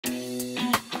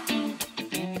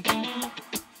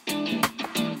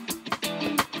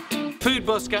Food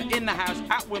Busker in the house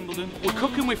at Wimbledon. We're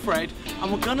cooking with Fred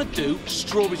and we're gonna do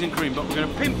strawberries and cream, but we're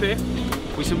gonna pimp it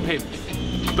with some pimps.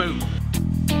 Boom.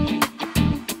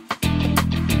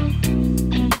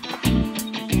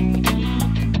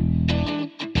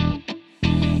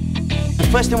 The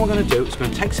first thing we're gonna do is we're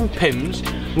gonna take some Pims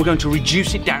and we're going to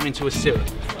reduce it down into a syrup.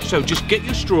 So just get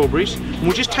your strawberries and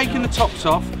we're just taking the tops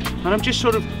off and I'm just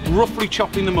sort of roughly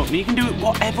chopping them up. Now you can do it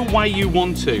whatever way you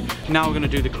want to. Now we're gonna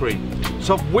do the cream.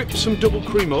 So I've whipped some double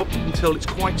cream up until it's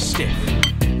quite stiff.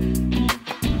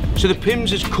 So the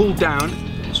Pims has cooled down,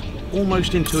 it's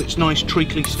almost into its nice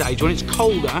treacly stage. When it's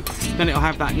colder, then it'll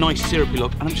have that nice syrupy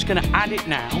look. And I'm just gonna add it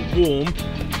now, warm,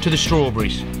 to the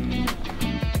strawberries.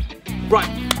 Right,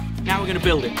 now we're gonna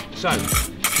build it. So,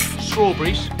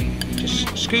 strawberries,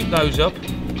 just scoop those up.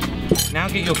 Now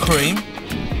get your cream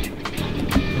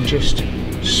and just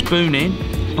spoon in,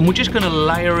 and we're just gonna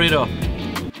layer it up.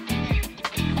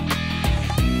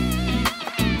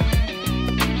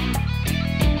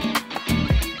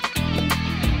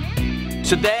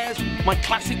 So there's my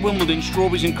classic Wimbledon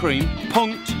strawberries and cream,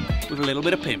 punked with a little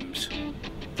bit of Pims.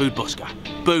 Food Busker.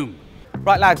 Boom.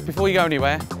 Right lads, before you go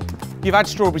anywhere, you've had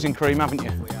strawberries and cream, haven't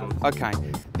you? We have. Okay,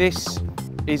 this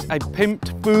is a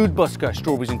pimped Food Busker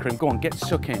strawberries and cream. Go on, get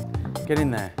stuck in. Get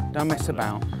in there, don't mess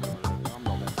about. I'm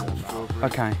not messing with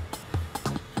strawberries. Okay.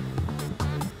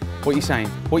 What are you saying?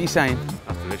 What are you saying?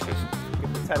 That's delicious.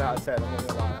 10 out of 10, I'm not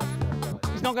gonna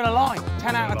lie. He's not gonna lie,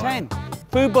 10 out of 10.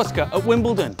 Food Busker at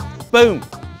Wimbledon. Boom.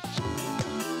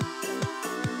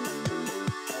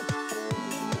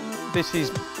 This is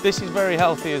very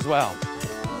healthy as well.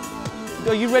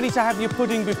 Are you ready to have your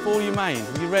pudding before you main?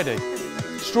 Are you ready?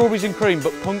 Strawberries and cream,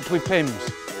 but punked with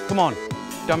Pims. Come on,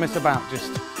 don't mess about, just.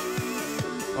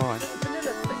 All right.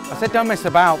 I said don't mess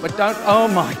about, but don't, oh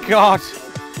my God.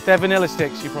 They're vanilla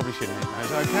sticks, you probably shouldn't eat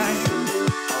those, okay?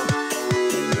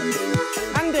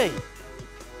 Andy!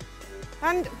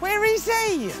 And where is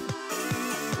he?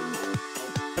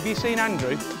 Have you seen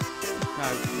Andrew?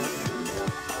 No.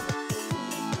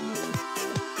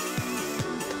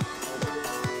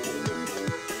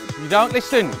 You don't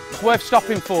listen. It's worth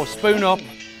stopping for. Spoon up.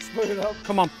 Spoon up.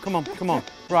 Come on, come on, come on.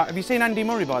 Right, have you seen Andy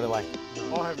Murray, by the way?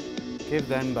 I haven't. Give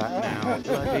them back now.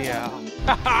 Bloody hell.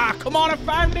 Come on, I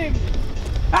found him!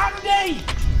 Andy!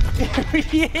 Here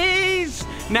he is!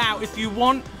 Now, if you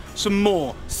want some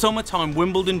more summertime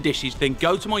Wimbledon dishes, then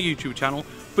go to my YouTube channel,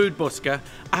 Food Busker,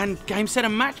 and game, set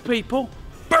and match, people.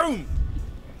 Boom!